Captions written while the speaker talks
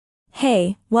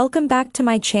Hey, welcome back to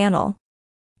my channel.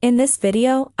 In this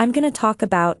video, I'm gonna talk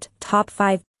about top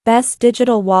 5 best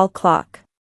digital wall clock.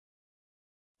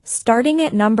 Starting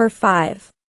at number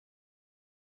 5.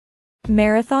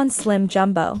 Marathon Slim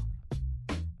Jumbo.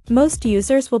 Most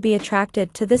users will be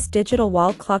attracted to this digital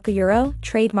wall clock Euro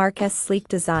trademark's sleek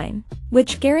design,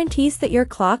 which guarantees that your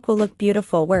clock will look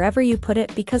beautiful wherever you put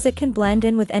it because it can blend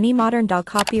in with any modern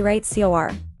copyright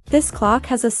COR. This clock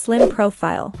has a slim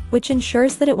profile, which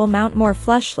ensures that it will mount more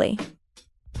flushly.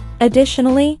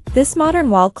 Additionally, this modern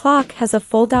wall clock has a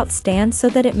fold-out stand so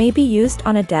that it may be used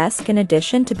on a desk in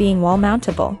addition to being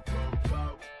wall-mountable.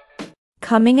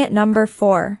 Coming at number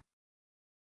 4.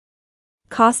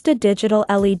 Costa Digital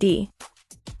LED.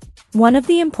 One of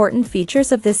the important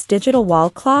features of this digital wall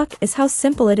clock is how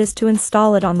simple it is to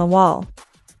install it on the wall.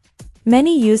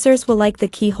 Many users will like the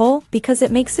keyhole because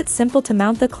it makes it simple to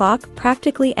mount the clock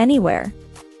practically anywhere.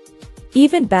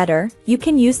 Even better, you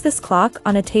can use this clock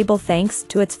on a table thanks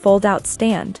to its fold-out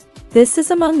stand. This is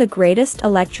among the greatest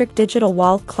electric digital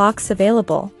wall clocks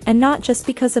available, and not just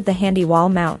because of the handy wall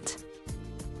mount.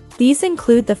 These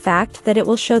include the fact that it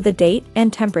will show the date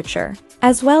and temperature,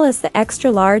 as well as the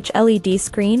extra-large LED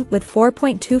screen with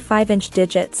 4.25-inch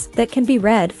digits that can be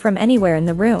read from anywhere in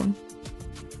the room.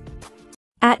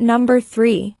 At number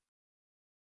 3.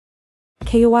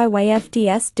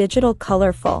 KUYYFDS Digital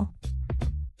Colorful.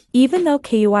 Even though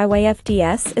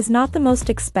KUYYFDS is not the most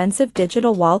expensive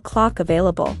digital wall clock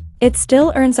available, it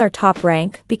still earns our top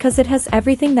rank because it has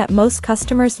everything that most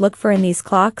customers look for in these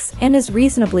clocks and is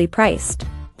reasonably priced.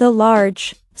 The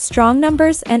large, strong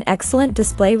numbers and excellent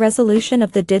display resolution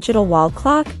of the digital wall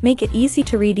clock make it easy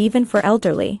to read even for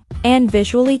elderly and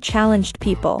visually challenged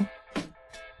people.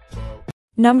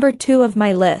 Number 2 of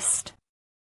my list.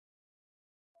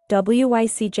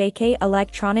 WYCJK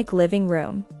Electronic Living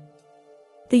Room.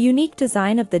 The unique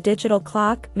design of the digital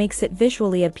clock makes it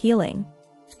visually appealing.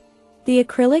 The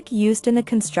acrylic used in the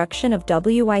construction of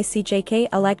WYCJK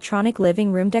Electronic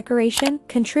Living Room decoration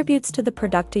contributes to the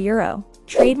product Euro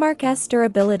trademark's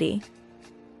durability.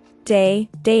 Day,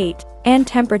 date, and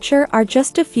temperature are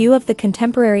just a few of the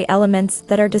contemporary elements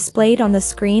that are displayed on the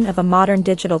screen of a modern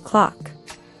digital clock.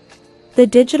 The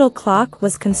digital clock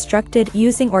was constructed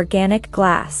using organic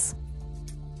glass.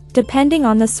 Depending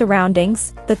on the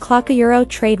surroundings, the clock Euro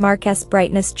trademark's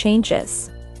brightness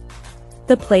changes.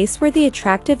 The place where the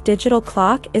attractive digital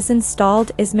clock is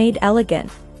installed is made elegant.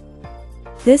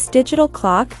 This digital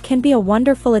clock can be a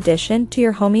wonderful addition to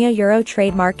your home Euro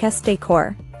trademark's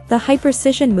decor. The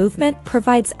high-precision movement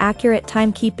provides accurate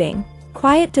timekeeping,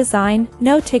 quiet design,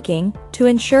 no ticking, to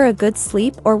ensure a good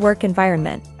sleep or work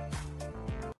environment.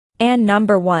 And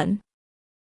number 1.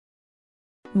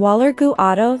 Wallergoo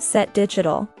Auto Set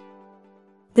Digital.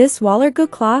 This Wallergoo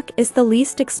clock is the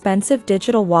least expensive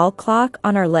digital wall clock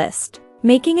on our list,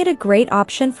 making it a great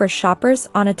option for shoppers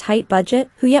on a tight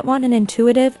budget who yet want an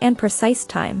intuitive and precise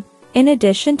time. In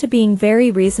addition to being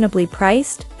very reasonably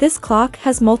priced, this clock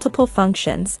has multiple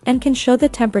functions and can show the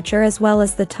temperature as well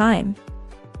as the time.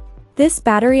 This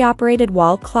battery-operated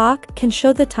wall clock can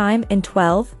show the time in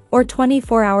 12 or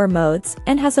 24-hour modes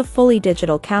and has a fully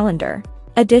digital calendar.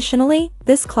 Additionally,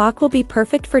 this clock will be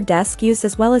perfect for desk use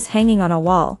as well as hanging on a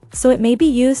wall, so it may be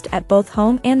used at both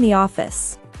home and the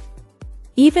office.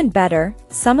 Even better,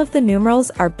 some of the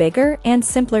numerals are bigger and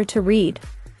simpler to read.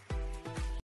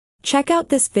 Check out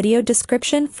this video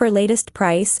description for latest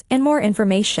price and more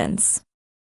informations.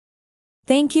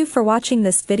 Thank you for watching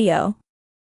this video.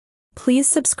 Please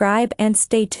subscribe and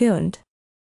stay tuned.